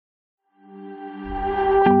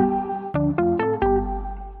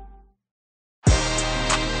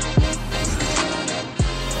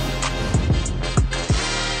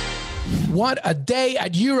what a day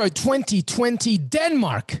at Euro 2020.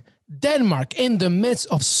 Denmark, in the midst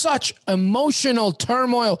of such emotional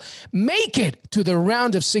turmoil, make it to the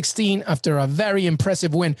round of 16 after a very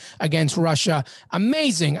impressive win against Russia.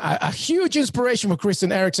 Amazing. A huge inspiration for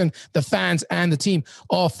Christian Eriksen, the fans, and the team.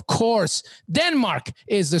 Of course, Denmark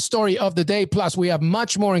is the story of the day. Plus, we have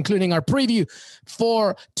much more, including our preview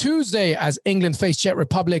for Tuesday as England face Czech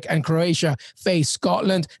Republic and Croatia face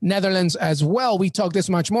Scotland, Netherlands as well. We talk this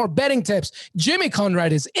much more. Betting tips. Jimmy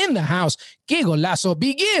Conrad is in the house. Que Golazo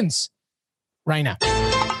begins right now.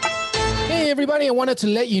 Hey, everybody. I wanted to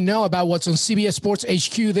let you know about what's on CBS Sports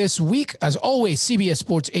HQ this week. As always, CBS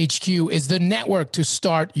Sports HQ is the network to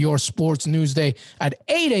start your sports news day at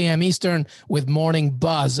 8 a.m. Eastern with Morning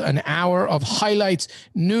Buzz, an hour of highlights,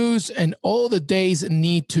 news, and all the day's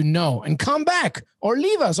need to know. And come back or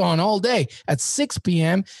leave us on all day at 6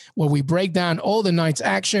 p.m. where we break down all the night's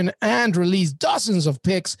action and release dozens of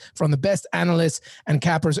picks from the best analysts and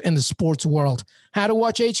cappers in the sports world. How to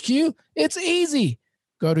watch HQ? It's easy.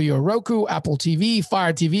 Go to your Roku, Apple TV,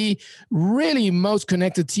 Fire TV, really most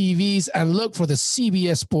connected TVs, and look for the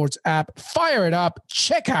CBS Sports app. Fire it up.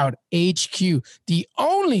 Check out HQ, the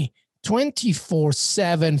only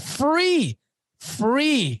 24/7 free,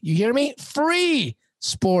 you hear me? Free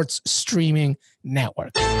sports streaming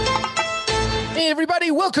network. Hey,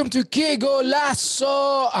 everybody, welcome to Que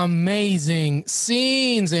Golazo. Amazing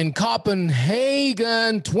scenes in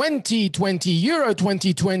Copenhagen 2020, Euro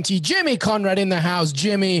 2020. Jimmy Conrad in the house.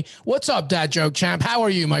 Jimmy, what's up, dad joke champ? How are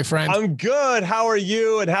you, my friend? I'm good. How are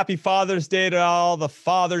you? And happy Father's Day to all the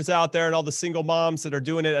fathers out there and all the single moms that are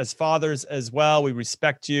doing it as fathers as well. We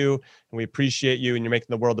respect you and we appreciate you, and you're making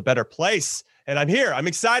the world a better place. And I'm here. I'm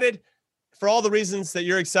excited. For all the reasons that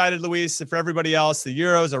you're excited, Luis, and for everybody else, the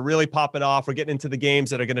Euros are really popping off. We're getting into the games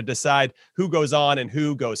that are going to decide who goes on and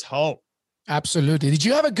who goes home. Absolutely. Did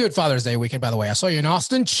you have a good Father's Day weekend, by the way? I saw you in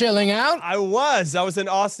Austin chilling out. I was in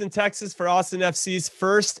Austin, Texas for Austin FC's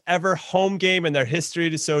first ever home game in their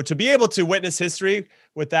history. So to be able to witness history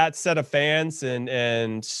with that set of fans and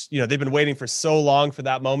you know, they've been waiting for so long for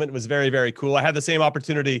that moment. It was very, very cool. I had the same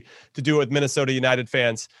opportunity to do it with Minnesota United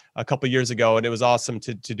fans a couple of years ago, and it was awesome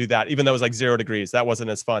to do that, even though it was like 0 degrees. That wasn't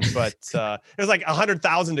as fun, but it was like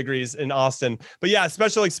 100,000 degrees in Austin. But yeah,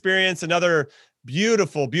 special experience, another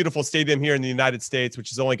beautiful stadium here in the United States,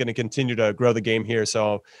 which is only going to continue to grow the game here.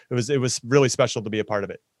 So it was really special to be a part of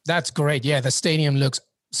it. That's great. Yeah, the stadium looks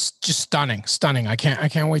just stunning. I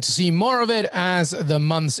can't wait to see more of it as the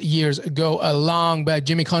months, years go along. But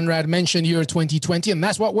Jimmy Conrad mentioned Euro 2020, and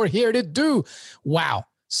that's what we're here to do. Wow.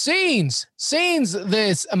 Scenes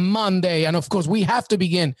this Monday. And of course, we have to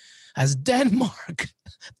begin as Denmark,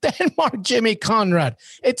 Jimmy Conrad.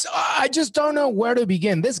 I just don't know where to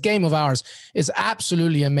begin. This game of ours is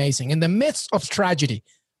absolutely amazing. In the midst of tragedy,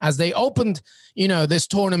 as they opened, this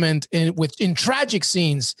tournament in tragic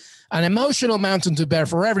scenes, an emotional mountain to bear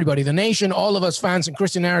for everybody, the nation, all of us fans, and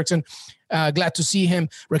Christian Eriksen, glad to see him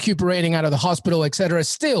recuperating out of the hospital, etc.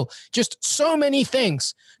 Still, just so many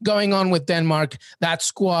things going on with Denmark, that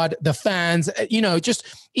squad, the fans, just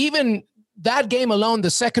even that game alone, the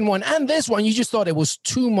second one and this one, you just thought it was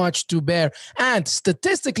too much to bear. And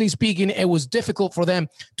statistically speaking, it was difficult for them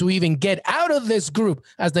to even get out of this group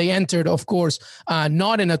as they entered, of course,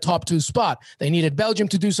 not in a top 2 spot. They needed Belgium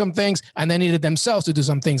to do some things, and they needed themselves to do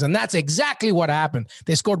some things. And that's exactly what happened.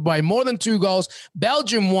 They scored by more than 2 goals.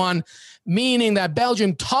 Belgium won, meaning that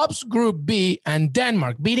Belgium tops Group B, and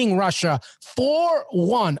Denmark beating Russia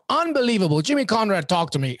 4-1. Unbelievable. Jimmy Conrad, talk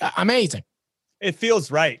to me. Amazing. It feels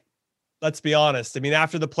right. Let's be honest. I mean,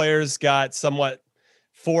 after the players got somewhat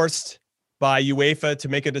forced by UEFA to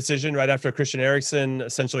make a decision right after Christian Eriksen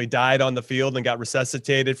essentially died on the field and got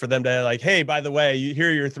resuscitated, for them to like, hey, by the way, here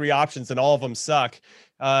are your 3 options and all of them suck.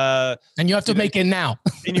 And you have to make it now.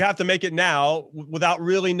 And you have to make it now without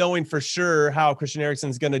really knowing for sure how Christian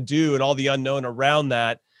Eriksen's going to do and all the unknown around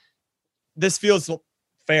that. This feels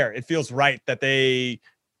fair. It feels right that they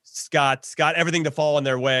got everything to fall in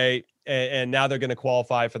their way. And now they're going to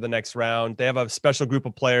qualify for the next round. They have a special group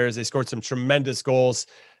of players. They scored some tremendous goals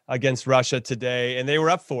against Russia today, and they were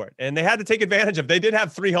up for it. And they had to take advantage of it. They did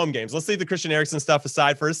have 3 home games. Let's leave the Christian Eriksen stuff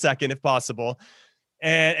aside for a second, if possible,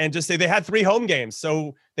 and just say they had 3 home games.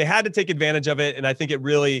 So they had to take advantage of it, and I think it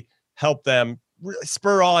really helped them really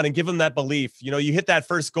spur on and give them that belief. You hit that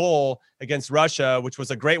first goal against Russia, which was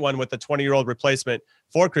a great one with the 20-year-old replacement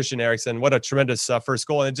for Christian Eriksen. What a tremendous first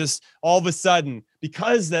goal. And just all of a sudden,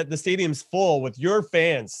 because the stadium's full with your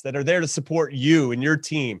fans that are there to support you and your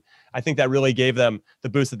team, I think that really gave them the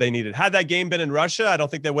boost that they needed. Had that game been in Russia, I don't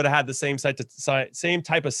think they would have had the same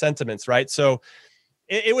type of sentiments, right? So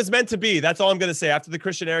it was meant to be. That's all I'm going to say. After the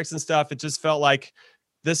Christian Eriksen stuff, it just felt like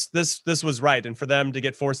this was right. And for them to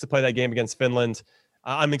get forced to play that game against Finland,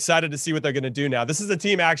 I'm excited to see what they're going to do now. This is a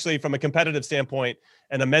team actually from a competitive standpoint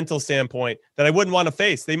and a mental standpoint that I wouldn't want to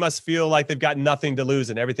face. They must feel like they've got nothing to lose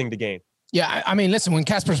and everything to gain. Yeah, I mean, listen, when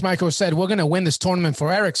Kasper Schmeichel said we're going to win this tournament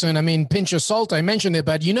for Eriksen, I mean, pinch of salt, I mentioned it,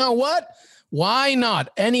 but you know what? Why not?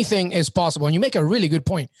 Anything is possible. And you make a really good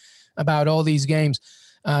point about all these games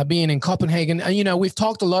being in Copenhagen. And, you know, we've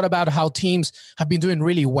talked a lot about how teams have been doing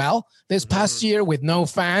really well this past year with no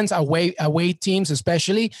fans, away teams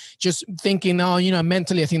especially, just thinking, oh, you know,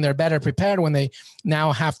 mentally, I think they're better prepared when they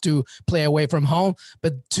now have to play away from home.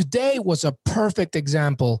 But today was a perfect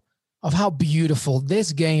example of how beautiful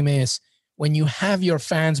this game is. When you have your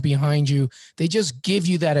fans behind you, they just give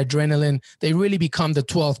you that adrenaline. They really become the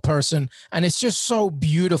 12th person. And it's just so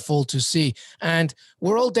beautiful to see. And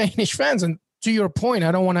we're all Danish fans. And to your point,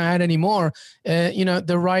 I don't want to add any more. You know,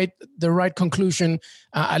 the right conclusion,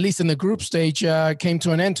 at least in the group stage, came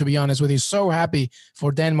to an end, to be honest with you. So happy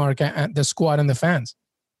for Denmark and the squad and the fans.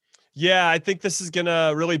 Yeah, I think this is going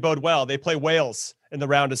to really bode well. They play Wales in the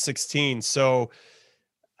round of 16. So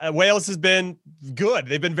Wales has been good.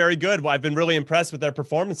 They've been very good. I've been really impressed with their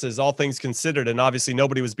performances, all things considered. And obviously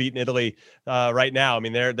nobody was beating Italy right now. I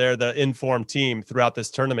mean, they're the informed team throughout this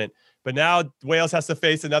tournament. But now Wales has to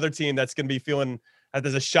face another team that's going to be feeling that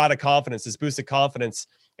there's a shot of confidence, this boost of confidence.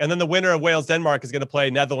 And then the winner of Wales-Denmark is going to play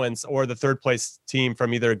Netherlands or the third place team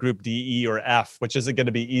from either Group D, E, or F, which isn't going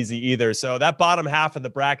to be easy either. So that bottom half of the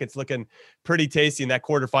bracket's looking pretty tasty, and that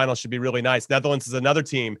quarterfinal should be really nice. Netherlands is another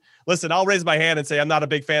team. Listen, I'll raise my hand and say I'm not a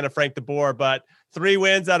big fan of Frank de Boer, but 3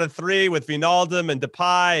 wins out of 3 with Wijnaldum and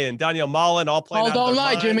Depay and Daniel Malen all playing. Ball don't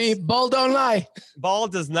lie, Jimmy. Ball don't lie. Ball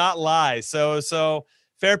does not lie. So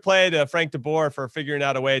fair play to Frank de Boer for figuring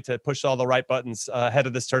out a way to push all the right buttons ahead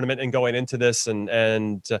of this tournament and going into this. And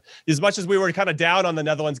as much as we were kind of down on the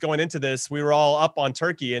Netherlands going into this, we were all up on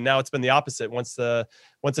Turkey, and now it's been the opposite once the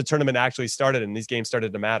tournament actually started and these games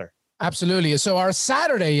started to matter. Absolutely. So our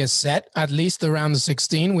Saturday is set, at least the round of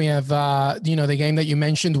 16. We have, the game that you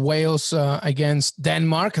mentioned, Wales against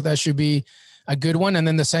Denmark. That should be a good one. And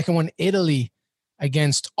then the second one, Italy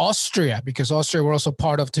against Austria, because Austria were also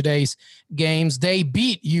part of today's games. They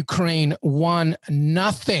beat Ukraine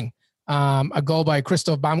 1-0. A goal by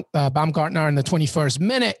Christoph Baumgartner in the 21st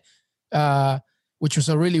minute, which was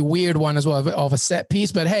a really weird one as well, of a set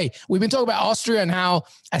piece. But hey, we've been talking about Austria and how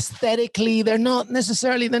aesthetically they're not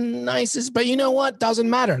necessarily the nicest, but you know what?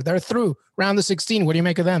 Doesn't matter. They're through round of 16. What do you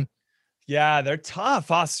make of them? Yeah, they're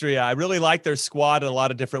tough, Austria. I really like their squad in a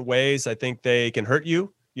lot of different ways. I think they can hurt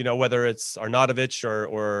you. You know, whether it's Arnautovic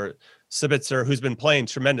or Sabitzer, who's been playing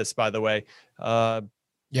tremendous, by the way. But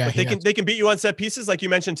they can beat you on set pieces, like you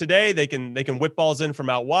mentioned today. They can whip balls in from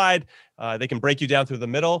out wide. They can break you down through the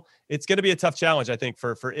middle. It's going to be a tough challenge, I think,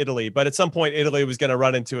 for Italy. But at some point, Italy was going to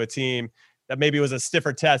run into a team that maybe was a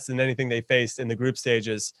stiffer test than anything they faced in the group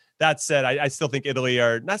stages. That said, I still think Italy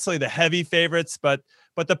are not necessarily the heavy favorites, but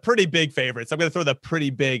the pretty big favorites. I'm going to throw the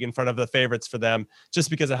pretty big in front of the favorites for them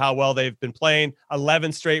just because of how well they've been playing.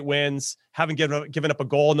 11 straight wins, haven't given up a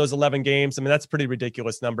goal in those 11 games. I mean, that's pretty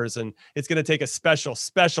ridiculous numbers, and it's going to take a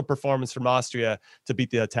special performance from Austria to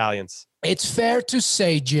beat the Italians. It's fair to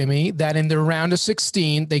say, Jimmy, that in the round of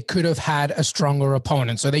 16, they could have had a stronger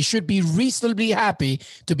opponent. So they should be reasonably happy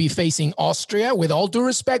to be facing Austria, with all due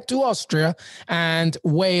respect to Austria, and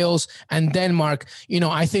Wales and Denmark. You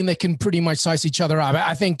know, I think they can pretty much size each other up.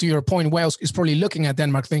 I think, to your point, Wales is probably looking at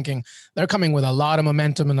Denmark thinking they're coming with a lot of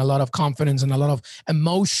momentum and a lot of confidence and a lot of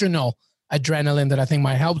emotional adrenaline that I think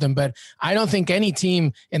might help them. But I don't think any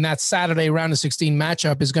team in that Saturday round of 16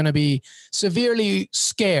 matchup is going to be severely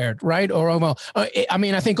scared, right?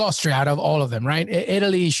 I think Austria out of all of them, right?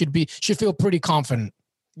 Italy should feel pretty confident.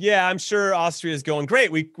 Yeah, I'm sure Austria is going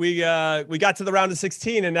great. We got to the round of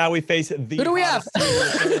 16 and now we face the Who do we have?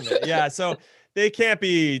 Yeah, so they can't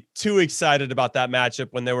be too excited about that matchup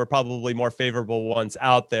when there were probably more favorable ones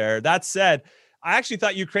out there. That said, I actually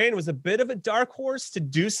thought Ukraine was a bit of a dark horse to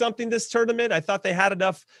do something this tournament. I thought they had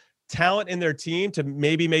enough talent in their team to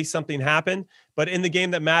maybe make something happen. But in the game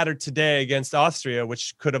that mattered today against Austria,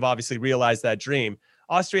 which could have obviously realized that dream,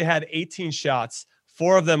 Austria had 18 shots,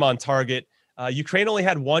 4 of them on target. Ukraine only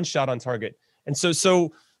had 1 shot on target. And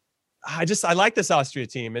so I like this Austria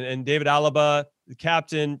team. And David Alaba, the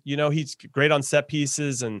captain, you know, he's great on set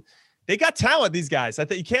pieces, and they got talent, these guys. I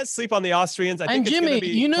think you can't sleep on the Austrians. And Jimmy,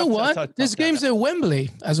 you know what? This game's at Wembley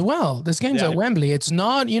as well. This game's at Wembley. It's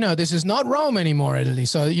not, this is not Rome anymore, Italy.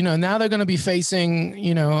 So, now they're going to be facing,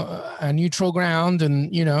 a neutral ground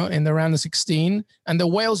and, in the round of 16. And the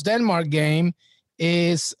Wales-Denmark game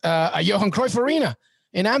is a Johan Cruyff Arena,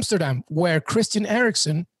 in Amsterdam, where Christian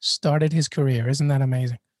Eriksen started his career. Isn't that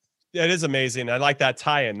amazing? Yeah, it is amazing. I like that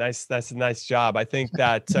tie-in. Nice. That's a nice job. I think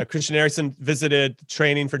that Christian Eriksen visited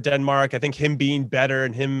training for Denmark. I think him being better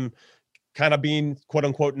and him kind of being quote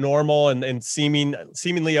unquote normal and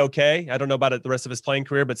seemingly okay. I don't know about it the rest of his playing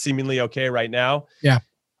career, but seemingly okay right now. Yeah.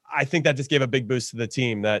 I think that just gave a big boost to the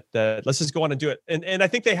team that let's just go on and do it. And I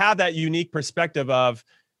think they have that unique perspective of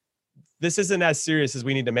this isn't as serious as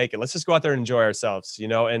we need to make it. Let's just go out there and enjoy ourselves,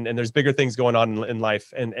 and there's bigger things going on in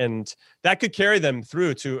life. And that could carry them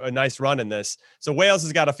through to a nice run in this. So Wales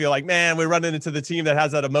has got to feel like, man, we're running into the team that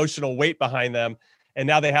has that emotional weight behind them. And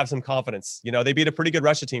now they have some confidence. They beat a pretty good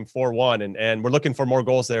Russia team 4-1, and we're looking for more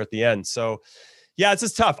goals there at the end. So yeah, it's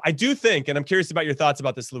just tough. I do think, and I'm curious about your thoughts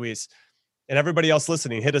about this, Luis, and everybody else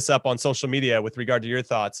listening, hit us up on social media with regard to your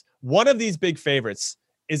thoughts. One of these big favorites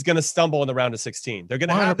is going to stumble in the round of 16. They're going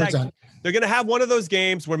to have 100%. that. They're going to have one of those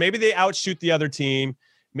games where maybe they outshoot the other team.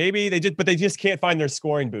 Maybe but they just can't find their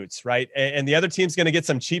scoring boots, right? And the other team's going to get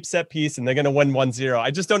some cheap set piece and they're going to win 1-0. I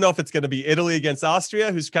just don't know if it's going to be Italy against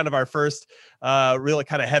Austria, who's kind of our first really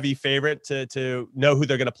kind of heavy favorite to know who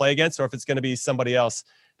they're going to play against, or if it's going to be somebody else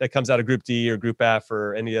that comes out of Group D or Group F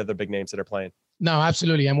or any other big names that are playing. No,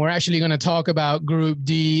 absolutely. And we're actually going to talk about Group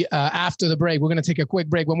D after the break. We're going to take a quick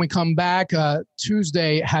break. When we come back,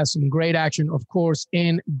 Tuesday has some great action, of course,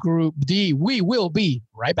 in Group D. We will be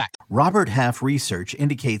right back. Robert Half research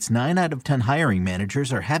indicates 9 out of 10 hiring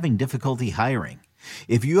managers are having difficulty hiring.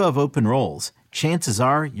 If you have open roles, chances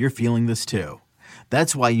are you're feeling this too.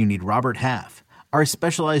 That's why you need Robert Half. Our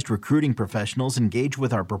specialized recruiting professionals engage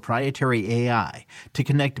with our proprietary AI to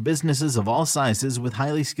connect businesses of all sizes with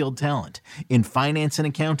highly skilled talent in finance and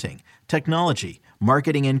accounting, technology,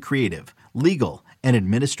 marketing and creative, legal, and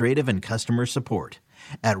administrative and customer support.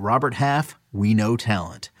 At Robert Half, we know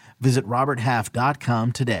talent. Visit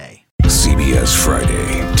roberthalf.com today. CBS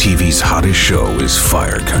Friday. TV's hottest show is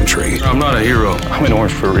Fire Country. I'm not a hero. I'm in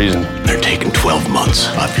orange for a reason. They're taking 12 months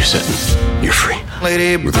off your sentence. You're free.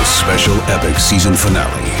 Lady, with a special epic season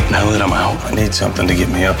finale. Now that I'm out, I need something to get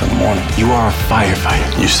me up in the morning. You are a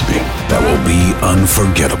firefighter. Used to be. That will be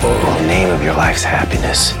unforgettable. In the name of your life's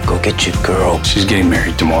happiness, go get your girl. She's getting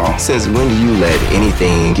married tomorrow. Says, when do you let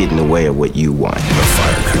anything get in the way of what you want? The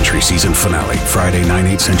Fire Country season finale, Friday,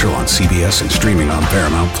 9/8 Central on CBS and streaming on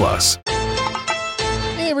Paramount+.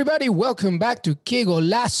 Hey, everybody. Welcome back to Que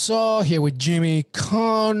Golazo here with Jimmy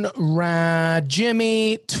Conrad.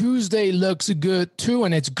 Jimmy, Tuesday looks good too,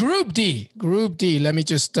 and it's Group D. Group D. Let me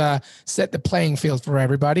just set the playing field for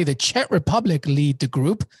everybody. The Czech Republic lead the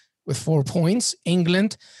group with 4 points.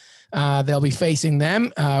 England, they'll be facing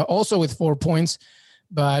them also with 4 points,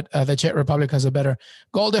 but the Czech Republic has a better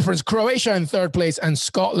goal difference. Croatia in third place and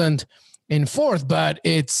Scotland in fourth, but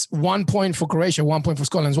it's 1 point for Croatia, 1 point for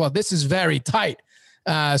Scotland as well. This is very tight.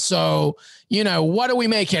 So, what do we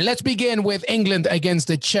make here? Let's begin with England against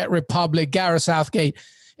the Czech Republic. Gareth Southgate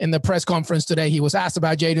in the press conference today, he was asked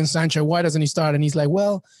about Jadon Sancho. Why doesn't he start? And he's like,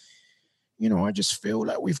 well, I just feel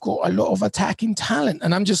like we've got a lot of attacking talent.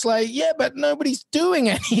 And I'm just like, yeah, but nobody's doing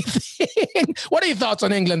anything. What are your thoughts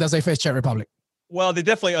on England as they face Czech Republic? Well, they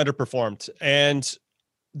definitely underperformed. And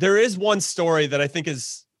there is one story that I think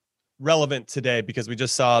is relevant today because we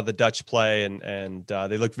just saw the Dutch play and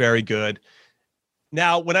they look very good.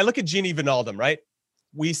 Now, when I look at Gini Wijnaldum, right,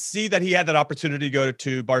 we see that he had that opportunity to go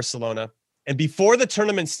to Barcelona. And before the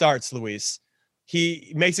tournament starts, Luis,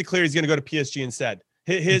 he makes it clear he's going to go to PSG instead.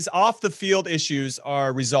 His off-the-field issues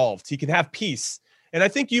are resolved. He can have peace. And I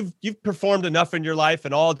think you've performed enough in your life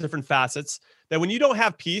in all different facets that when you don't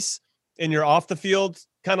have peace in your off-the-field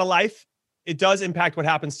kind of life, it does impact what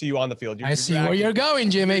happens to you on the field. I see where you're going,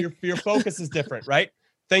 Jimmy. Your focus is different, right?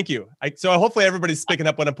 Thank you. So hopefully everybody's picking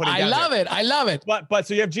up what I'm putting down. I love it. But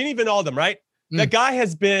so you have Gini Wijnaldum, right? That guy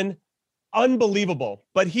has been unbelievable,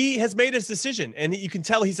 but he has made his decision, and you can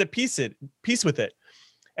tell he's at peace with it.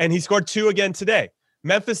 And he scored 2 again today.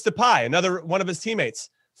 Memphis Depay, another one of his teammates.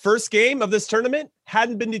 First game of this tournament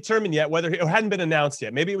hadn't been determined yet, or hadn't been announced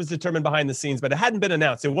yet. Maybe it was determined behind the scenes, but it hadn't been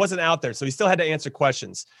announced. It wasn't out there, so he still had to answer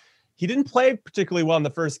questions. He didn't play particularly well in the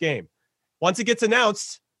first game. Once it gets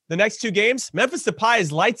announced, the next 2 games, Memphis Depay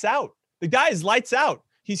is lights out. The guy is lights out.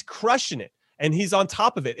 He's crushing it, and he's on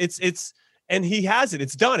top of it. And he has it.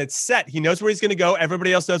 It's done. It's set. He knows where he's going to go.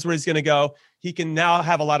 Everybody else knows where he's going to go. He can now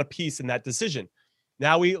have a lot of peace in that decision.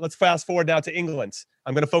 Now let's fast forward now to England.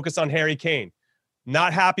 I'm going to focus on Harry Kane.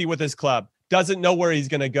 Not happy with his club. Doesn't know where he's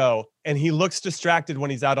going to go. And he looks distracted when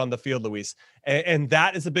he's out on the field, Luis. And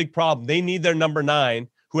that is a big problem. They need their number 9,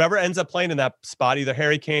 whoever ends up playing in that spot, either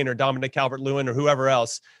Harry Kane or Dominic Calvert-Lewin or whoever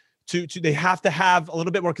else, they have to have a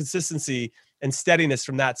little bit more consistency and steadiness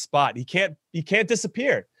from that spot. He can't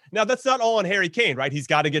disappear. Now, that's not all on Harry Kane, right? He's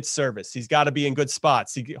got to get service. He's got to be in good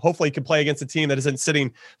spots. He hopefully can play against a team that isn't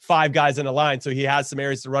sitting 5 guys in a line, so he has some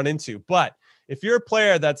areas to run into. But if you're a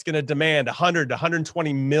player that's going to demand 100 to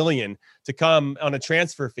 120 million to come on a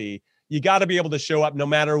transfer fee, you got to be able to show up no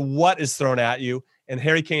matter what is thrown at you. And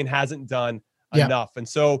Harry Kane hasn't done enough. And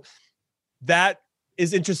so that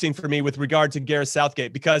is interesting for me with regard to Gareth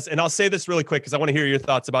Southgate, because, and I'll say this really quick because I want to hear your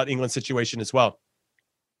thoughts about England's situation as well.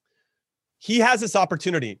 He has this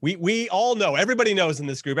opportunity. We all know, everybody knows in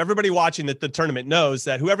this group, everybody watching the tournament knows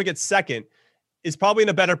that whoever gets second is probably in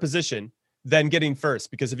a better position than getting first,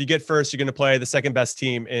 because if you get first, you're going to play the second best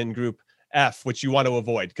team in Group F, which you want to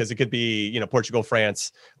avoid because it could be, Portugal,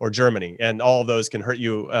 France, or Germany, and all of those can hurt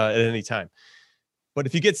you at any time. But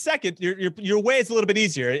if you get second, your way is a little bit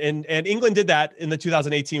easier. And England did that in the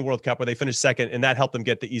 2018 World Cup where they finished second, and that helped them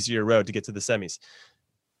get the easier road to get to the semis.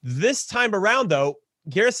 This time around, though,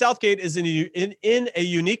 Gareth Southgate is in a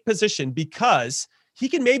unique position because he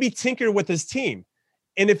can maybe tinker with his team.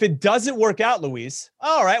 And if it doesn't work out, Luis,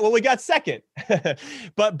 all right, well, we got second.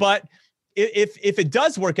 but if it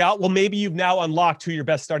does work out, well, maybe you've now unlocked who your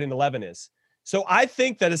best starting 11 is. So I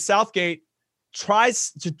think that as Southgate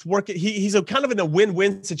tries to work it, he's kind of in a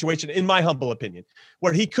win-win situation, in my humble opinion,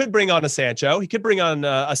 where he could bring on a Sancho, he could bring on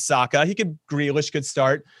a Saka, Grealish could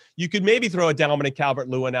start. You could maybe throw a Dominic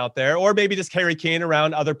Calvert-Lewin out there, or maybe just Harry Kane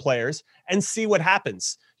around other players and see what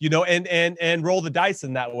happens, and roll the dice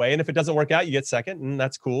in that way. And if it doesn't work out, you get second, and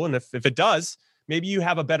that's cool. And if it does, maybe you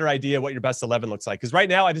have a better idea what your best 11 looks like. Because right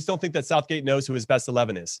now, I just don't think that Southgate knows who his best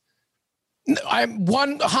 11 is. I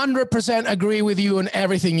 100% agree with you on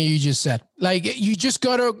everything you just said. Like, you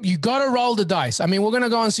gotta roll the dice. I mean, we're gonna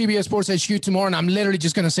go on CBS Sports HQ tomorrow, and I'm literally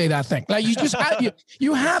just gonna say that thing. Like, you just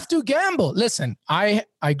you have to gamble. Listen, I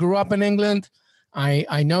grew up in England.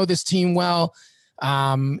 I know this team well.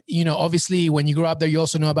 Obviously, when you grew up there, you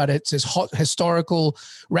also know about its historical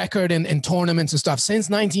record in tournaments and stuff. Since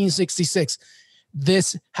 1966,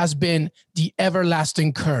 this has been the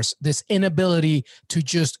everlasting curse. This inability to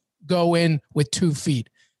just go in with 2 feet,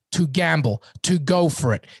 to gamble, to go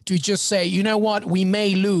for it, to just say, you know what, we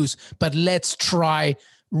may lose, but let's try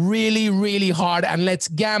really, really hard and let's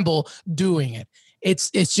gamble doing it.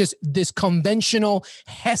 It's just this conventional,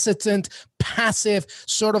 hesitant, passive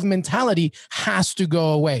sort of mentality has to go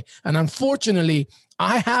away. And unfortunately,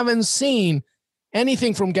 I haven't seen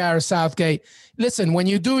anything from Gareth Southgate. Listen, when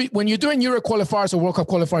you're doing Euro qualifiers or World Cup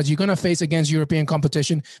qualifiers, you're going to face against European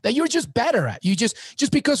competition that you're just better at. You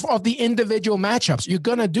just because of the individual matchups, you're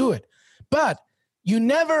going to do it. But you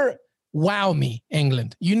never wow me,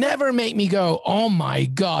 England. You never make me go, oh my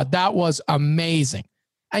God, that was amazing.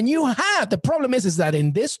 And the problem is that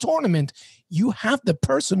in this tournament, you have the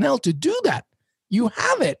personnel to do that. You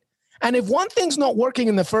have it. And if one thing's not working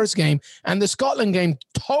in the first game, and the Scotland game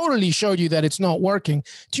totally showed you that it's not working,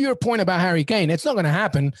 to your point about Harry Kane, it's not going to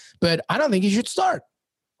happen, but I don't think he should start.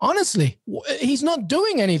 Honestly, he's not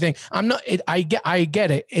doing anything. I get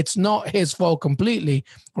it. It's not his fault completely,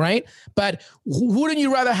 right? But wouldn't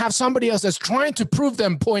you rather have somebody else that's trying to prove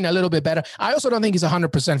them point a little bit better? I also don't think he's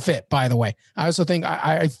 100% fit, by the way. I also think,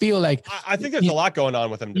 I feel like... I think there's a lot going on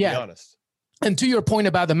with him, to be honest. And to your point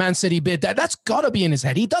about the Man City bid, that's got to be in his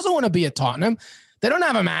head. He doesn't want to be at Tottenham. They don't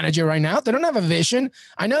have a manager right now. They don't have a vision.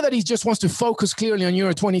 I know that he just wants to focus clearly on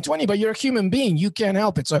Euro 2020, but you're a human being. You can't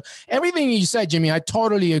help it. So everything you said, Jimmy, I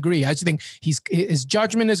totally agree. I just think his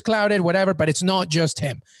judgment is clouded, whatever, but it's not just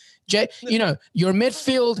him. Your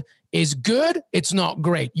midfield is good. It's not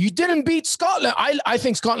great. You didn't beat Scotland. I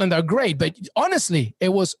think Scotland are great, but honestly, it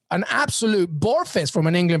was an absolute bore fest from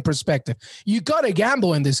an England perspective. You got to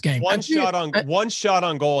gamble in this game. One shot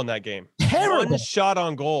on goal in that game. Terrible. One shot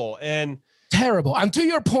on goal. And terrible. And to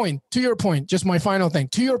your point, just my final thing,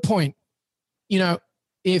 to your point,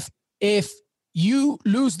 if you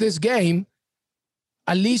lose this game,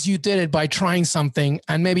 at least you did it by trying something,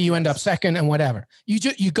 and maybe you end up second and whatever.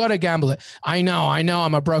 You got to gamble it. I know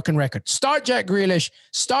I'm a broken record. Start Jack Grealish,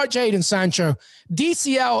 start Jadon Sancho,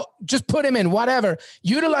 DCL, just put him in, whatever.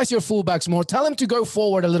 Utilize your fullbacks more. Tell him to go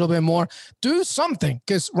forward a little bit more. Do something,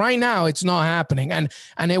 because right now it's not happening. And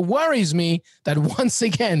it worries me that once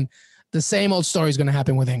again, the same old story is going to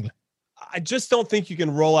happen with England. I just don't think you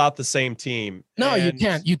can roll out the same team. No, you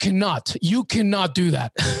can't. You cannot. You cannot do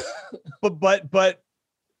that. But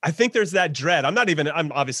I think there's that dread.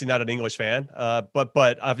 I'm obviously not an English fan,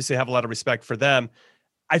 but obviously I have a lot of respect for them.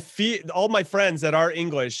 I feel all my friends that are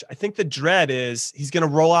English, I think the dread is he's going to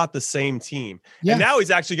roll out the same team. Yeah. And now he's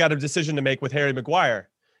actually got a decision to make with Harry Maguire,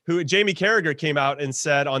 who Jamie Carragher came out and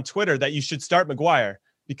said on Twitter that you should start Maguire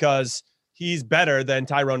because he's better than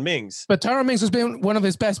Tyrone Mings. But Tyrone Mings has been one of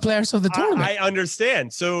his best players of the tournament. I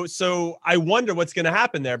understand. So I wonder what's going to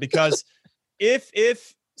happen there, because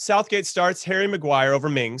if Southgate starts Harry Maguire over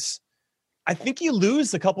Mings, I think you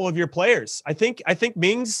lose a couple of your players. I think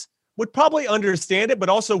Mings would probably understand it, but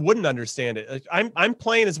also wouldn't understand it. I'm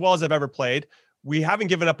playing as well as I've ever played. We haven't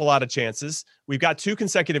given up a lot of chances. We've got 2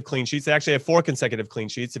 consecutive clean sheets. They actually have 4 consecutive clean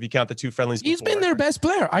sheets if you count the 2 friendlies. He's been their best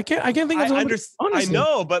player. I can't think of I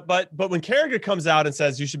know, but when Carragher comes out and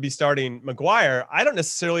says you should be starting Maguire, I don't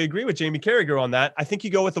necessarily agree with Jamie Carragher on that. I think you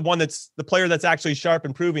go with the one that's the player that's actually sharp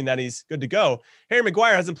and proving that he's good to go. Harry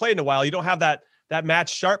Maguire hasn't played in a while. You don't have that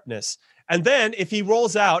match sharpness. And then if he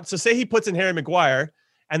rolls out, so say he puts in Harry Maguire,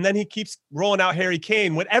 and then he keeps rolling out Harry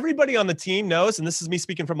Kane, when everybody on the team knows, and this is me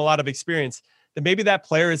speaking from a lot of experience, that maybe that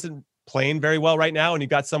player isn't playing very well right now, and you've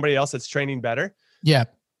got somebody else that's training better. Yeah.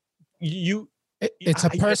 It's a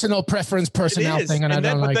personal preference, personnel thing, and I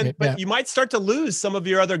don't like it. But you might start to lose some of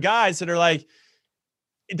your other guys that are like,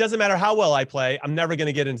 it doesn't matter how well I play, I'm never going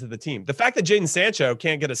to get into the team. The fact that Jadon Sancho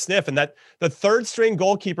can't get a sniff, and that the 3rd string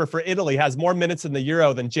goalkeeper for Italy has more minutes in the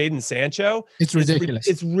Euro than Jadon Sancho. It's ridiculous.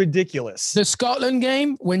 It's ridiculous. The Scotland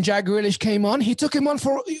game, when Jack Grealish came on, he took him on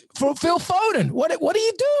for Phil Foden. What are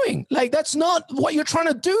you doing? Like, that's not what you're trying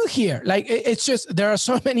to do here. Like, it's just, there are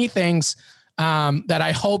so many things that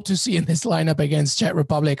I hope to see in this lineup against Czech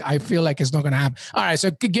Republic. I feel like it's not going to happen. All right,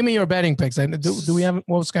 so give me your betting picks. Do we have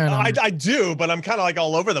what's going on? I do, but I'm kind of like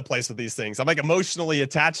all over the place with these things. I'm like emotionally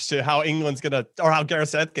attached to how England's going to, or how Gareth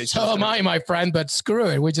Southgate. So am I, my friend, but screw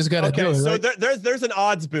it. We just got to do it. So right? there's an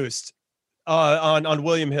odds boost on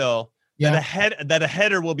William Hill that a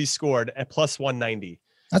header will be scored at plus 190.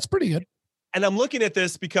 That's pretty good. And I'm looking at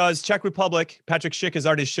this because Czech Republic, Patrick Schick has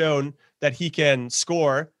already shown that he can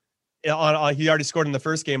score. He already scored in the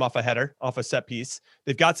first game off a header, off a set piece.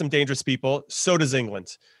 They've got some dangerous people. So does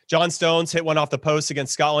England. John Stones hit one off the post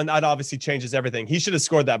against Scotland. That obviously changes everything. He should have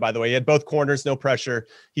scored that, by the way. He had both corners, no pressure.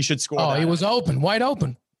 He should score that. He was open, wide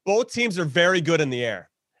open. Both teams are very good in the air.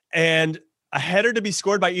 And a header to be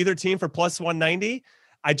scored by either team for plus 190,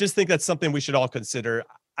 I just think that's something we should all consider.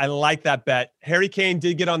 I like that bet. Harry Kane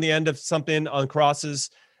did get on the end of something on crosses.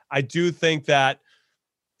 I do think that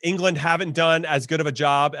England haven't done as good of a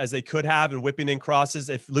job as they could have in whipping in crosses.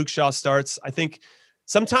 If Luke Shaw starts, I think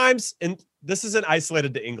sometimes, and this isn't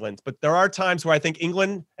isolated to England, but there are times where I think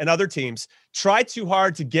England and other teams try too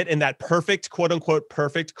hard to get in that perfect, quote unquote,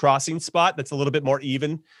 perfect crossing spot that's a little bit more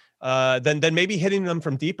even than maybe hitting them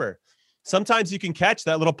from deeper. Sometimes you can catch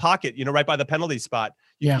that little pocket, right by the penalty spot.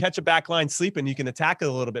 You can catch a back line sleeping, you can attack it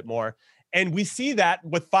a little bit more. And we see that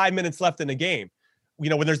with 5 minutes left in the game,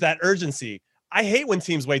 when there's that urgency. I hate when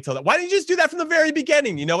teams wait till that. Why don't you just do that from the very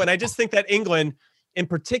beginning? And I just think that England in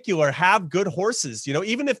particular have good horses,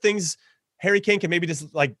 even if Harry Kane can maybe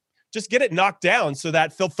just get it knocked down so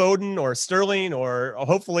that Phil Foden or Sterling or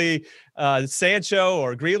hopefully Sancho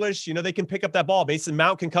or Grealish, they can pick up that ball. Mason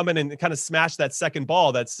Mount can come in and kind of smash that second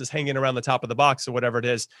ball that's just hanging around the top of the box or whatever it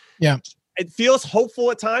is. Yeah. It feels hopeful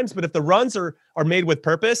at times, but if the runs are made with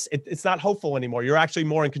purpose, it's not hopeful anymore. You're actually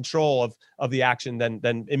more in control of the action than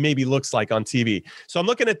it maybe looks like on TV. So I'm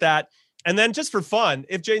looking at that. And then just for fun,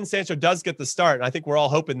 if Jadon Sancho does get the start, and I think we're all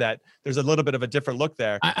hoping that there's a little bit of a different look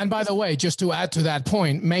there. And by the way, just to add to that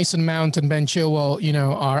point, Mason Mount and Ben Chilwell,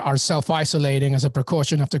 are self-isolating as a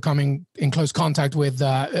precaution after coming in close contact with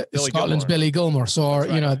Scotland's Billy Gilmour. So,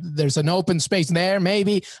 there's an open space there,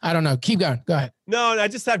 maybe. I don't know. Keep going. Go ahead. No, I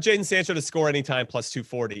just have Jadon Sancho to score anytime plus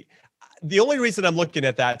 240. The only reason I'm looking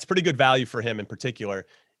at that, it's pretty good value for him in particular,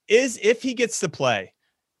 is if he gets to play.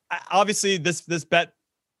 Obviously, this bet,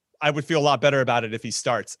 I would feel a lot better about it if he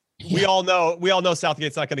starts. Yeah. We all know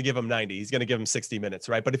Southgate's not going to give him 90. He's going to give him 60 minutes,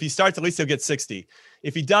 right? But if he starts, at least he'll get 60.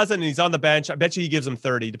 If he doesn't and he's on the bench, I bet you he gives him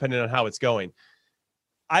 30, depending on how it's going.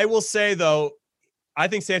 I will say, though, I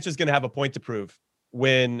think Sancho's going to have a point to prove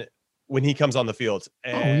when he comes on the field.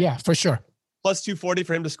 And for sure. Plus 240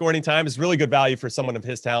 for him to score anytime is really good value for someone of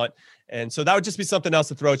his talent. And so that would just be something else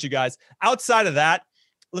to throw at you guys. Outside of that,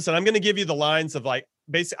 listen, I'm going to give you the lines of I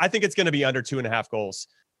think it's going to be under 2.5 goals.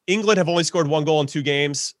 England have only scored 1 goal in 2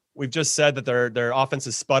 games. We've just said that their offense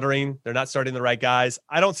is sputtering. They're not starting the right guys.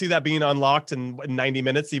 I don't see that being unlocked in 90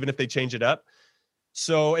 minutes, even if they change it up.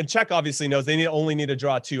 So, and Czech obviously knows they only need to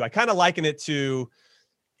draw 2. I kind of liken it to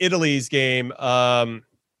Italy's game.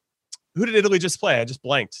 Who did Italy just play? I just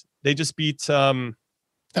blanked. They just beat.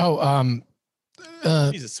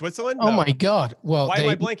 Jesus, Switzerland? Oh my God! Well, why am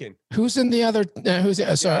I blanking? Who's in the other?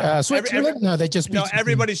 Switzerland? No, they just beat.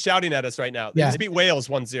 Everybody's shouting at us right now. They just beat Wales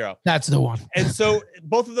 1-0. That's the one. And so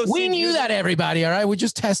both of those. We knew that, everybody. All right, we're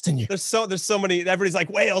just testing you. There's so many. Everybody's like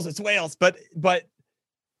Wales. It's Wales, but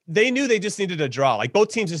they knew they just needed a draw. Like both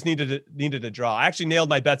teams just needed a draw. I actually nailed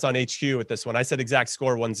my bets on HQ with this one. I said exact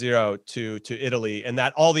score 1-0 to Italy, and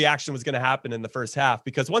that all the action was going to happen in the first half,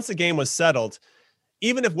 because once the game was settled,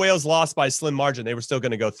 even if Wales lost by a slim margin, they were still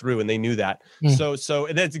going to go through, and they knew that. So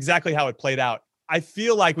and that's exactly how it played out. I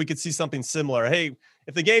feel like we could see something similar. Hey,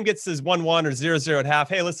 if the game gets as 1-1 or 0-0 at half,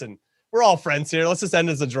 hey, listen, we're all friends here. Let's just end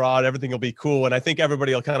as a draw and everything will be cool. And I think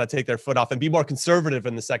everybody will kind of take their foot off and be more conservative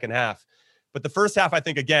in the second half. But the first half, I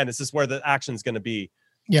think, again, is just where the action is going to be.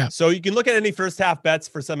 Yeah. So you can look at any first half bets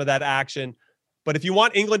for some of that action. But if you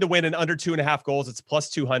want England to win in under 2.5 goals, it's plus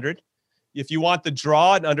 200. If you want the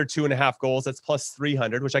draw in under 2.5 goals, that's plus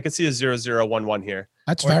 300, which I can see as 0-0, 1-1 here.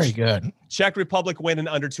 That's very good. Czech Republic win in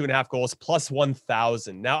under 2.5 goals, plus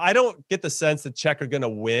 1,000. Now, I don't get the sense that Czech are going to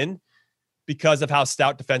win because of how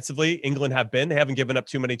stout defensively England have been. They haven't given up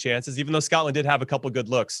too many chances, even though Scotland did have a couple good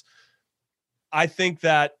looks. I think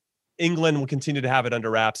that England will continue to have it under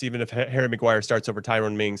wraps, even if Harry Maguire starts over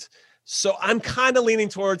Tyrone Mings. So I'm kind of leaning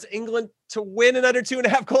towards England to win in under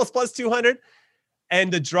 2.5 goals, plus 200,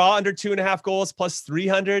 and the draw under 2.5 goals, plus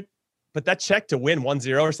 300. But that Czech to win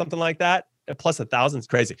 1-0 or something like that, plus 1,000 is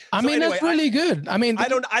crazy. I mean, that's really good. I mean, I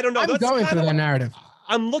don't know. I'm going through the narrative.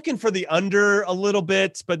 I'm looking for the under a little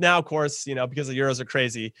bit, but now, of course, because the Euros are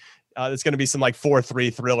crazy, it's going to be some like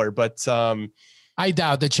 4-3 thriller. But I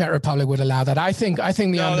doubt the Czech Republic would allow that. I think the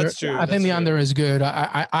under. That's true. I think the under is good.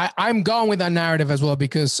 I'm going with that narrative as well,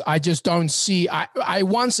 because I just don't see. I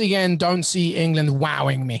once again don't see England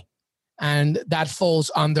wowing me, and that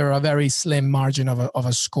falls under a very slim margin of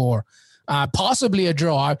a score, possibly a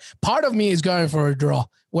draw. Part of me is going for a draw,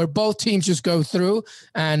 where both teams just go through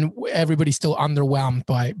and everybody's still underwhelmed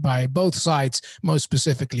by both sides, most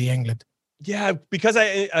specifically England. Yeah, because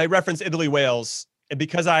I referenced Italy-Wales, and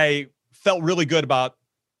because I felt really good about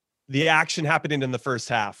the action happening in the first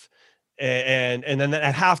half. And then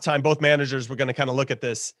at halftime, both managers were going to kind of look at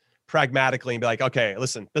this pragmatically and be like, okay,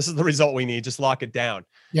 listen, this is the result we need. Just lock it down.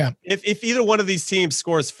 Yeah. If either one of these teams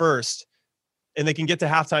scores first and they can get to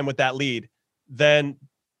halftime with that lead, then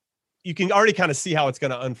you can already kind of see how it's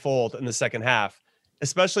going to unfold in the second half,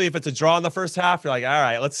 especially if it's a draw in the first half. You're like, all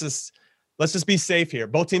right, let's just be safe here.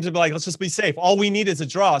 Both teams will be like, let's just be safe. All we need is a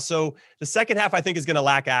draw. So the second half, I think, is going to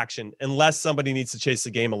lack action unless somebody needs to chase the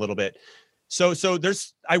game a little bit. So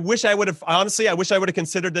I wish I would have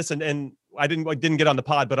considered this, and I didn't get on the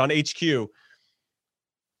pod, but on HQ,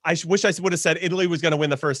 I wish I would have said Italy was going to win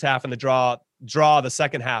the first half and the draw the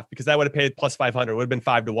second half, because that would have paid plus 500. It would have been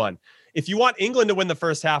 5-1. If you want England to win the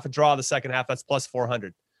first half and draw the second half, that's plus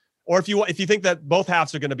 400. Or if you think that both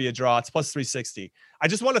halves are going to be a draw, it's plus 360. I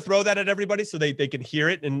just want to throw that at everybody so they can hear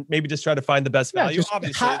it and maybe just try to find the best value.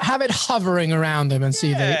 Obviously, have it hovering around them and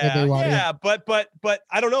see if they want it. Yeah, but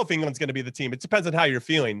I don't know if England's going to be the team. It depends on how you're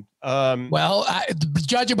feeling. Well,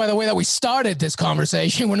 judging by the way that we started this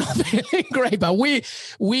conversation, we're not feeling great, but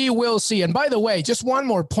we will see. And by the way, just one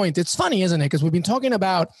more point. It's funny, isn't it? Because we've been talking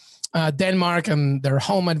about Denmark and their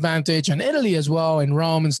home advantage, and Italy as well in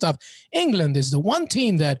Rome and stuff. England is the one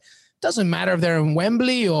team that doesn't matter if they're in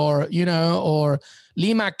Wembley or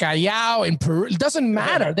Lima Callao in Peru. It doesn't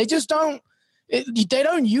matter. They just don't. They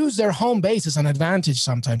don't use their home base as an advantage.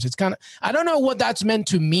 Sometimes it's kind of. I don't know what that's meant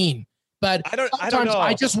to mean, but I don't know.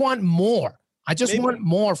 I just want more. I just want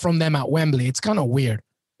more from them at Wembley. It's kind of weird.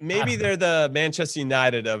 Maybe they're the Manchester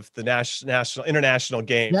United of the international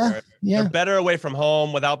game. Yeah. They're better away from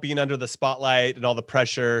home without being under the spotlight and all the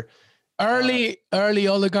pressure. Early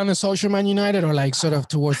Ole Gunnar Solskjaer United, or like sort of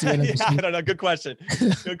towards the end of the season? I don't know. Good question.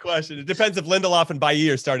 It depends if Lindelof and Bailly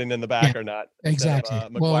are starting in the back or not. Exactly.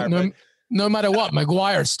 Maguire, no matter what,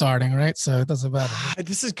 Maguire's starting, right? So it doesn't matter.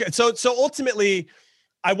 This is good. So ultimately,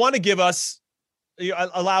 I want to give us,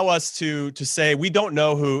 allow us to say we don't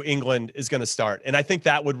know who England is going to start. And I think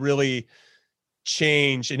that would really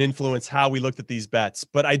change and influence how we looked at these bets.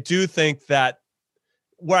 But I do think that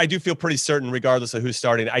where I do feel pretty certain, regardless of who's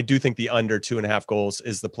starting, I do think the under 2.5 goals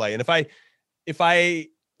is the play. And if I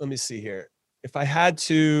let me see here, if I had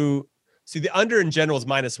to see, the under in general is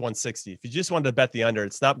minus 160. If you just wanted to bet the under,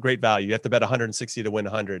 it's not great value. You have to bet 160 to win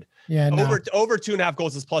 100. Yeah. Over 2.5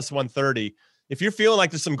 goals is plus 130. If you're feeling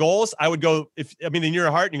like there's some goals, I would go, in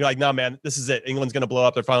your heart, and you're like, no, man, this is it. England's going to blow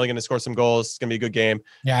up. They're finally going to score some goals. It's going to be a good game.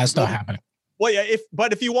 Yeah, it's not happening. Well, yeah,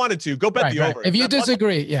 if you wanted to, go bet the over. If you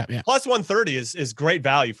disagree, yeah. Plus 130 is great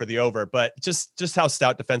value for the over, but just how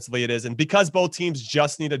stout defensively it is. And because both teams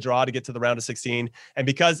just need a draw to get to the round of 16, and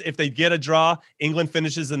because if they get a draw, England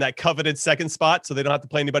finishes in that coveted second spot, so they don't have to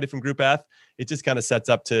play anybody from Group F, it just kind of sets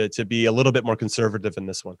up to be a little bit more conservative in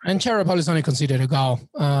this one. And Czech Republic's only conceded a goal.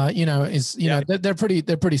 They're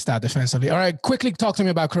pretty stout defensively. All right, quickly talk to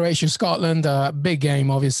me about Croatia, Scotland. Big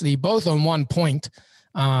game, obviously, both on 1 point,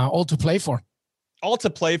 all to play for. All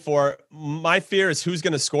to play for. My fear is who's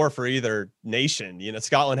going to score for either nation.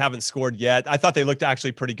 Scotland haven't scored yet. I thought they looked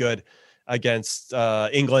actually pretty good against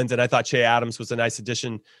England, and I thought Che Adams was a nice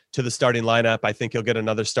addition to the starting lineup. I think he'll get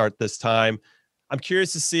another start this time. I'm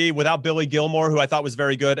curious to see, without Billy Gilmore, who I thought was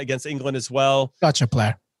very good against England as well. Such a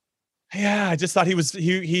player. Yeah, I just thought he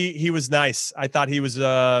was nice. I thought he was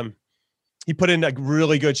he put in a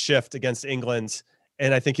really good shift against England,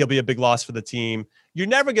 and I think he'll be a big loss for the team. You're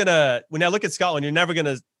never gonna, when I look at Scotland, you're never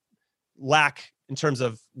gonna lack in terms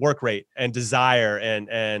of work rate and desire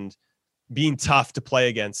and being tough to play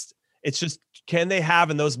against. It's just, can they have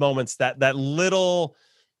in those moments that little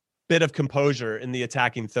bit of composure in the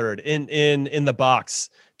attacking third, in the box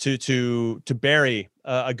to bury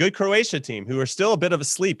a good Croatia team who are still a bit of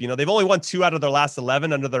asleep. They've only won 2 out of their last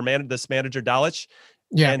 11 under this manager Dalic.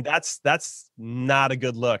 Yeah, and that's not a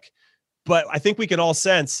good look. But I think we can all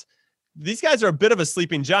sense these guys are a bit of a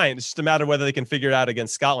sleeping giant. It's just a matter of whether they can figure it out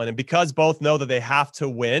against Scotland. And because both know that they have to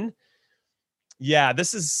win, yeah,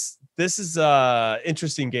 this is a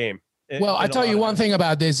interesting game. Well, I tell you one thing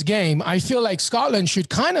about this game. I feel like Scotland should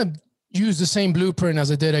kind of use the same blueprint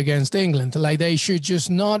as it did against England. Like, they should just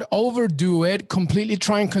not overdo it, completely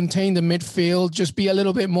try and contain the midfield, just be a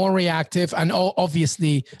little bit more reactive. And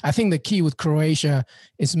obviously, I think the key with Croatia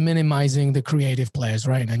is minimizing the creative players,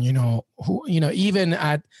 right? And, even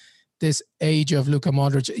at this age of Luka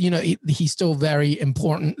Modric, he's still very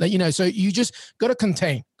important. So you just got to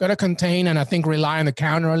contain, and I think rely on the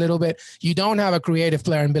counter a little bit. You don't have a creative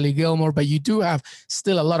player in Billy Gilmore, but you do have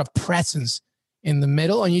still a lot of presence in the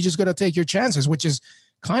middle, and you just got to take your chances, which is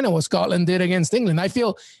kind of what Scotland did against England. I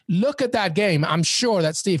feel, look at that game. I'm sure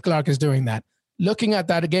that Steve Clarke is doing that, looking at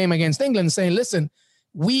that game against England, saying, listen,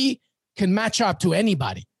 we can match up to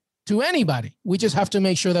anybody. We just have to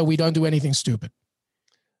make sure that we don't do anything stupid.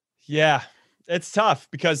 Yeah, it's tough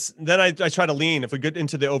because then I try to lean, if we get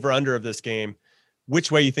into the over-under of this game,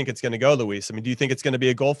 which way you think it's going to go, Luis? I mean, do you think it's going to be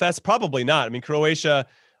a goal fest? Probably not. I mean, Croatia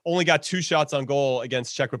only got 2 shots on goal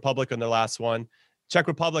against Czech Republic in their last one. Czech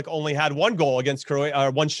Republic only had 1 goal against Croatia,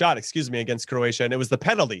 or 1 shot, against Croatia, and it was the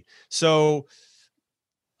penalty. So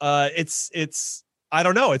it's I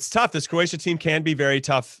don't know. It's tough. This Croatia team can be very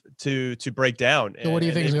tough to break down. So what do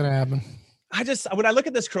you think is going to happen? When I look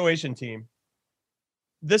at this Croatian team,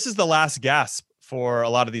 this is the last gasp for a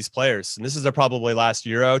lot of these players. And this is their probably last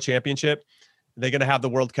Euro championship. They're going to have the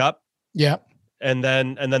World Cup. Yeah. And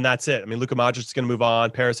then that's it. I mean, Luka Modric is going to move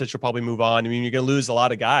on. Perisic will probably move on. I mean, you're going to lose a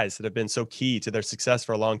lot of guys that have been so key to their success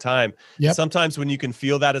for a long time. Yep. Sometimes when you can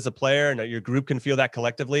feel that as a player and your group can feel that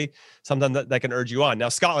collectively, sometimes that can urge you on. Now,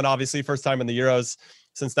 Scotland, obviously, first time in the Euros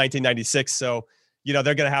since 1996. So, they're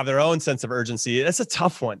going to have their own sense of urgency. It's a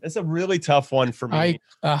tough one. It's a really tough one for me.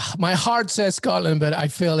 My heart says Scotland, but I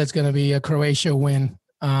feel it's going to be a Croatia win.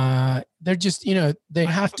 They're just, they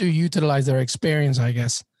have to utilize their experience, I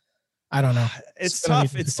guess. I don't know. It's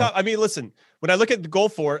tough. It's tough. I mean, listen, when I look at the goal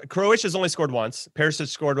for Croatia's only scored once. Perisic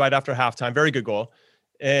scored right after halftime. Very good goal.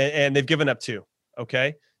 And they've given up 2.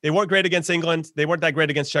 Okay. They weren't great against England. They weren't that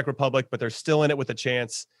great against Czech Republic, but they're still in it with a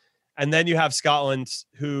chance. And then you have Scotland,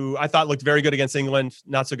 who I thought looked very good against England,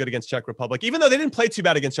 not so good against Czech Republic, even though they didn't play too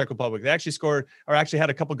bad against Czech Republic. They actually scored, or actually had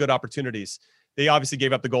a couple good opportunities. They obviously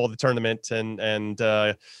gave up the goal of the tournament and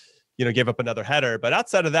gave up another header. But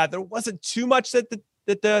outside of that, there wasn't too much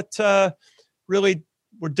that really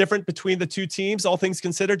were different between the two teams, all things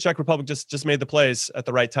considered. Czech Republic just made the plays at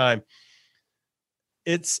the right time.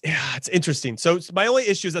 It's interesting. So my only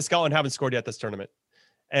issue is that Scotland haven't scored yet this tournament.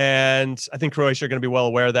 And I think Croatia are going to be well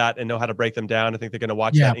aware of that and know how to break them down. I think they're going to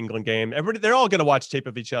watch that England game. They're all going to watch tape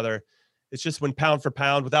of each other. It's just when pound for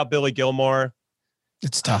pound, without Billy Gilmore,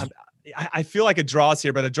 it's tough. I feel like a draw is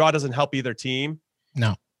here, but a draw doesn't help either team.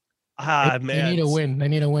 No. Man. They need a win. They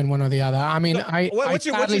need to win one or the other. I mean, what's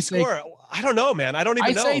your score? I don't know, man. I don't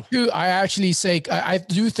even know. I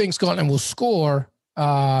do think Scotland will score.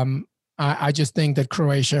 I just think that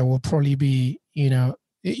Croatia will probably be,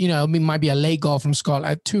 it might be a late goal from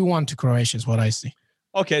Scotland. 2-1 to Croatia is what I see.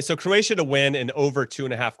 Okay, so Croatia to win and over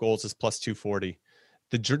 2.5 goals is plus 240.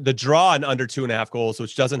 The draw and under 2.5 goals,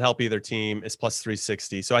 which doesn't help either team, is plus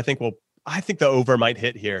 360. So I think the over might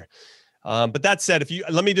hit here. But that said,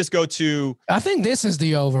 let me just go to. I think this is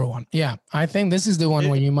the over one. Yeah, I think this is the one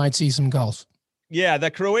where you might see some goals. Yeah,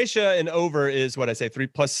 the Croatia and over is what I say, 3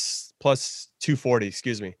 plus 240.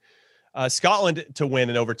 Excuse me. Scotland to win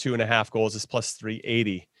and over 2.5 goals is plus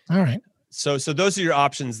 380. All right. So those are your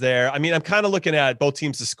options there. I mean, I'm kind of looking at both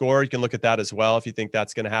teams to score. You can look at that as well if you think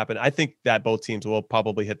that's going to happen. I think that both teams will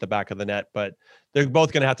probably hit the back of the net, but they're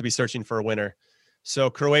both going to have to be searching for a winner. So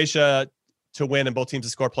Croatia to win and both teams to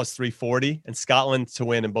score plus 340, and Scotland to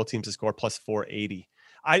win and both teams to score plus 480.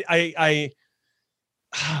 Man,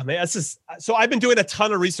 that's just, so I've been doing a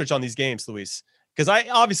ton of research on these games, Luis, because I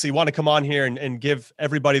obviously want to come on here and give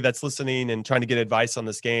everybody that's listening and trying to get advice on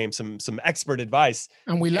this game, some expert advice.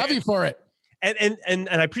 And we love you for it. And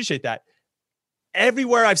I appreciate that.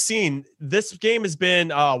 Everywhere I've seen, this game has been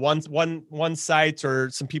one site or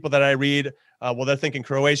some people that I read. They're thinking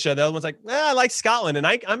Croatia. The other one's like, I like Scotland.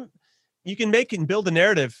 And you can make and build a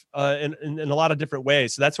narrative in a lot of different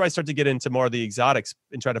ways. So that's where I start to get into more of the exotics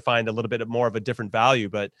and try to find a little bit more of a different value.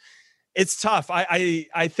 But it's tough.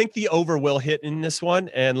 I think the over will hit in this one.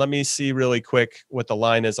 And let me see really quick what the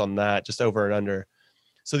line is on that, just over and under.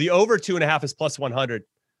 So the over 2.5 is plus 100.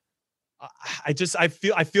 I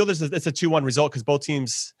feel it's a 2-1 result because both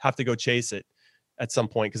teams have to go chase it at some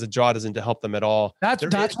point because the draw doesn't help them at all.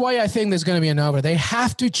 That's why I think there's going to be an over. They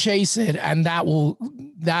have to chase it, and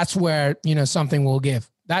that's where something will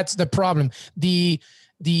give. That's the problem. The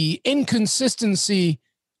inconsistency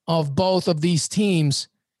of both of these teams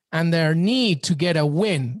and their need to get a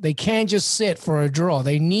win. They can't just sit for a draw.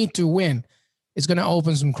 They need to win. It's going to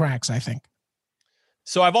open some cracks, I think.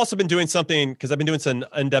 So I've also been doing something because I've been doing some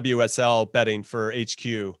NWSL betting for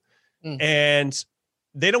HQ, and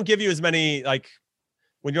they don't give you as many, like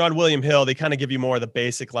when you're on William Hill, they kind of give you more of the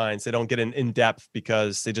basic lines. They don't get in depth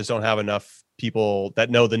because they just don't have enough people that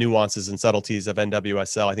know the nuances and subtleties of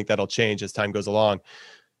NWSL. I think that'll change as time goes along.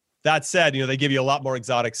 That said, they give you a lot more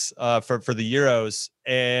exotics for the Euros.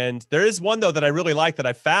 And there is one though that I really like that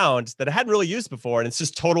I found that I hadn't really used before, and it's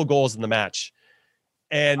just total goals in the match.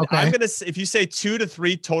 And okay. I'm going to, if you say 2 to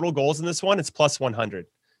 3 total goals in this one, it's plus 100.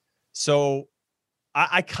 So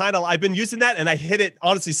I've been using that and I hit it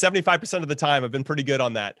honestly 75% of the time. I've been pretty good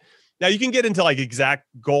on that. Now you can get into like exact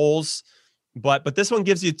goals, but this one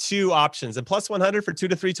gives you 2 options, and plus 100 for 2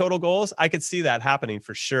 to 3 total goals. I could see that happening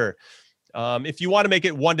for sure. If you want to make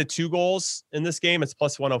it 1 to 2 goals in this game, it's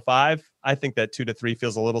plus 105. I think that 2 to 3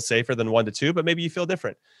 feels a little safer than 1 to 2, but maybe you feel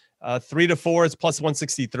different. 3 to 4 is plus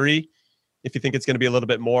 163. If you think it's going to be a little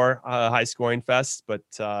bit more high scoring fest, but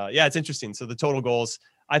yeah, it's interesting. So the total goals,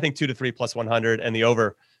 I think 2 to 3 plus 100 and the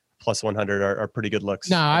over plus 100 are pretty good looks.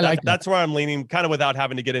 No, I like that. That's where I'm leaning, kind of without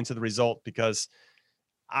having to get into the result, because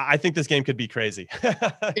I think this game could be crazy.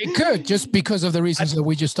 It could, just because of the reasons that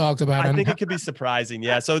we just talked about. I think it could be surprising.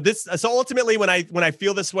 Yeah. So ultimately when I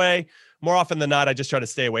feel this way, more often than not, I just try to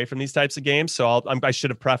stay away from these types of games. So I should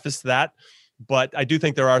have prefaced that, but I do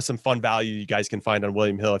think there are some fun value you guys can find on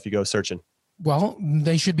William Hill if you go searching. Well,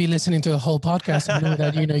 they should be listening to the whole podcast and know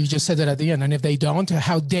that, you just said that at the end. And if they don't,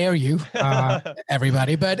 how dare you,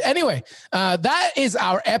 everybody. But anyway, that is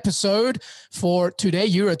our episode for today,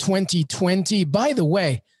 Euro 2020. By the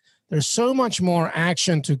way, there's so much more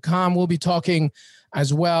action to come. We'll be talking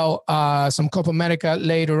as well, some Copa America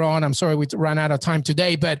later on. I'm sorry we ran out of time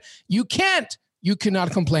today, but you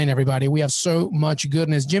cannot complain, everybody. We have so much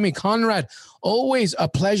goodness. Jimmy Conrad, always a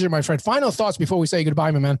pleasure, my friend. Final thoughts before we say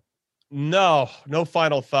goodbye, my man. No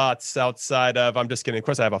final thoughts outside of, I'm just kidding. Of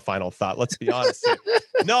course I have a final thought. Let's be honest.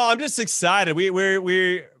 No, I'm just excited.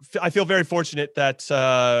 I feel very fortunate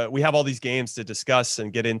that we have all these games to discuss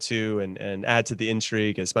and get into and add to the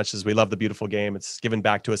intrigue. As much as we love the beautiful game, it's given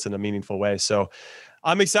back to us in a meaningful way. So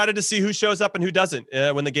I'm excited to see who shows up and who doesn't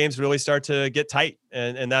when the games really start to get tight.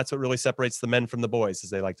 And that's what really separates the men from the boys, as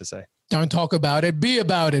they like to say. Don't talk about it. Be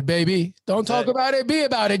about it, baby. Don't talk about it. Be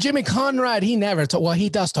about it. Jimmy Conrad, he never talk. Well, he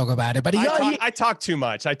does talk about it, but I talk too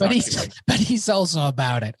much. But he's also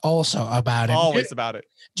about it. Always about it.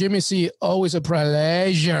 Jimmy C, always a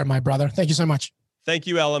pleasure, my brother. Thank you so much. Thank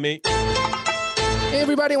you, LME. Hey,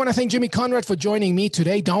 everybody, I want to thank Jimmy Conrad for joining me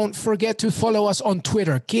today. Don't forget to follow us on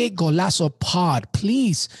Twitter, Que Golazo Pod.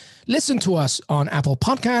 Please listen to us on Apple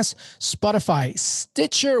Podcasts, Spotify,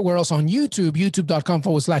 Stitcher. We're also on YouTube,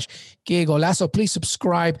 youtube.com/Que Golazo. Please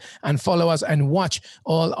subscribe and follow us and watch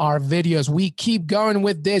all our videos. We keep going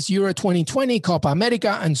with this Euro 2020, Copa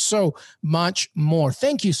America, and so much more.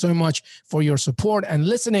 Thank you so much for your support and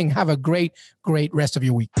listening. Have a great, great rest of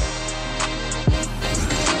your week.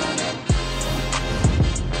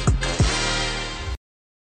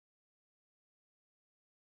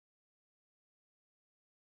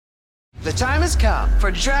 The time has come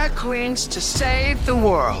for drag queens to save the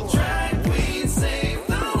world.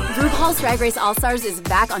 RuPaul's Drag Race All-Stars is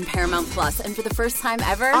back on Paramount Plus, and for the first time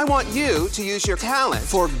ever, I want you to use your talent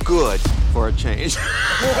for good, for a change. 8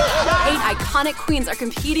 iconic queens are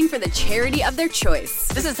competing for the charity of their choice.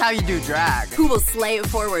 This is how you do drag. Who will slay it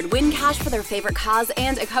forward, win cash for their favorite cause,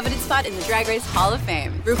 and a coveted spot in the Drag Race Hall of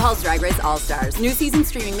Fame. RuPaul's Drag Race All-Stars. New season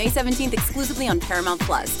streaming May 17th exclusively on Paramount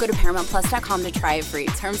Plus. Go to ParamountPlus.com to try it free.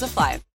 Terms apply.